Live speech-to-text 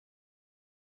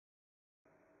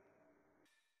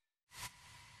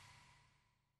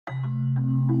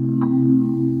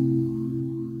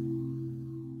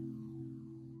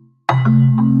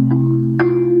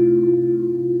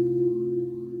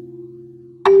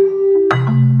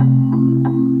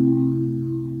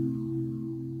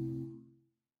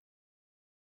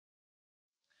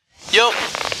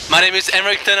My name is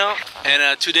Aymeric Tonin,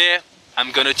 and today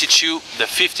I'm gonna teach you the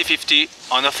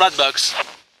 50-50 on a flatbox.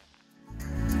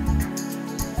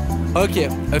 Okay,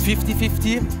 a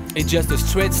 50-50 is just a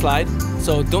straight slide,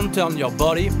 so don't turn your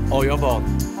body or your board.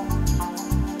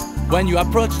 When you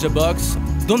approach the box,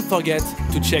 don't forget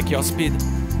to check your speed.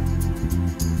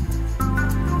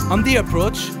 On the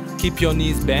approach, keep your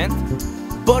knees bent,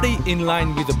 body in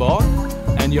line with the board,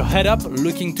 and your head up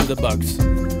looking to the box.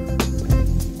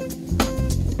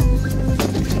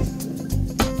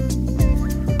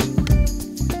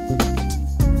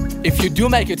 If you do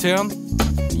make a turn,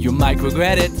 you might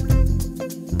regret it.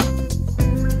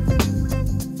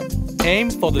 Aim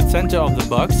for the center of the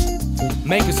box,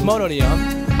 make a small oleon.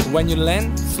 When you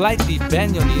land, slightly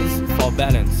bend your knees for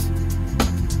balance.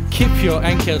 Keep your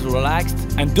ankles relaxed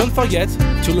and don't forget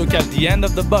to look at the end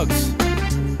of the box.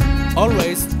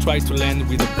 Always try to land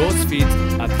with both feet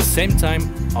at the same time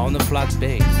on a flat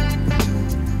base.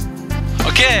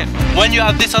 Okay, when you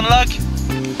have this unlocked,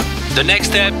 the next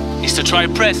step is to try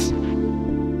press.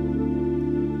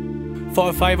 For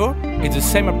a 5-0, it's the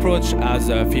same approach as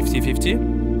a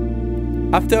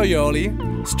 50-50. After your ollie,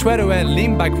 straight away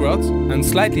lean backwards and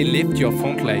slightly lift your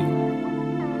front leg.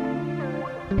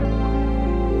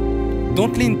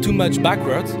 Don't lean too much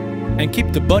backwards and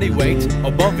keep the body weight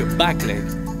above your back leg.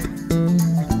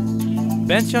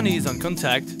 Bend your knees on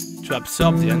contact to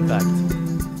absorb the impact.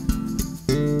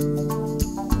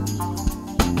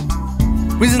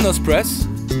 With a nose press,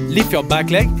 lift your back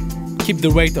leg, keep the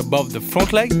weight above the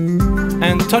front leg,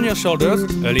 and turn your shoulders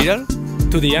a little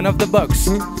to the end of the box.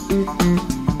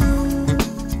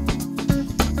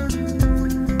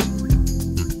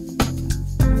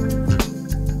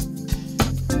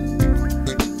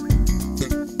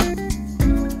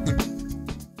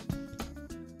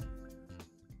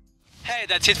 Hey,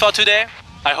 that's it for today.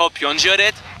 I hope you enjoyed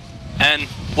it, and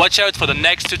watch out for the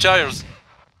next tutorials.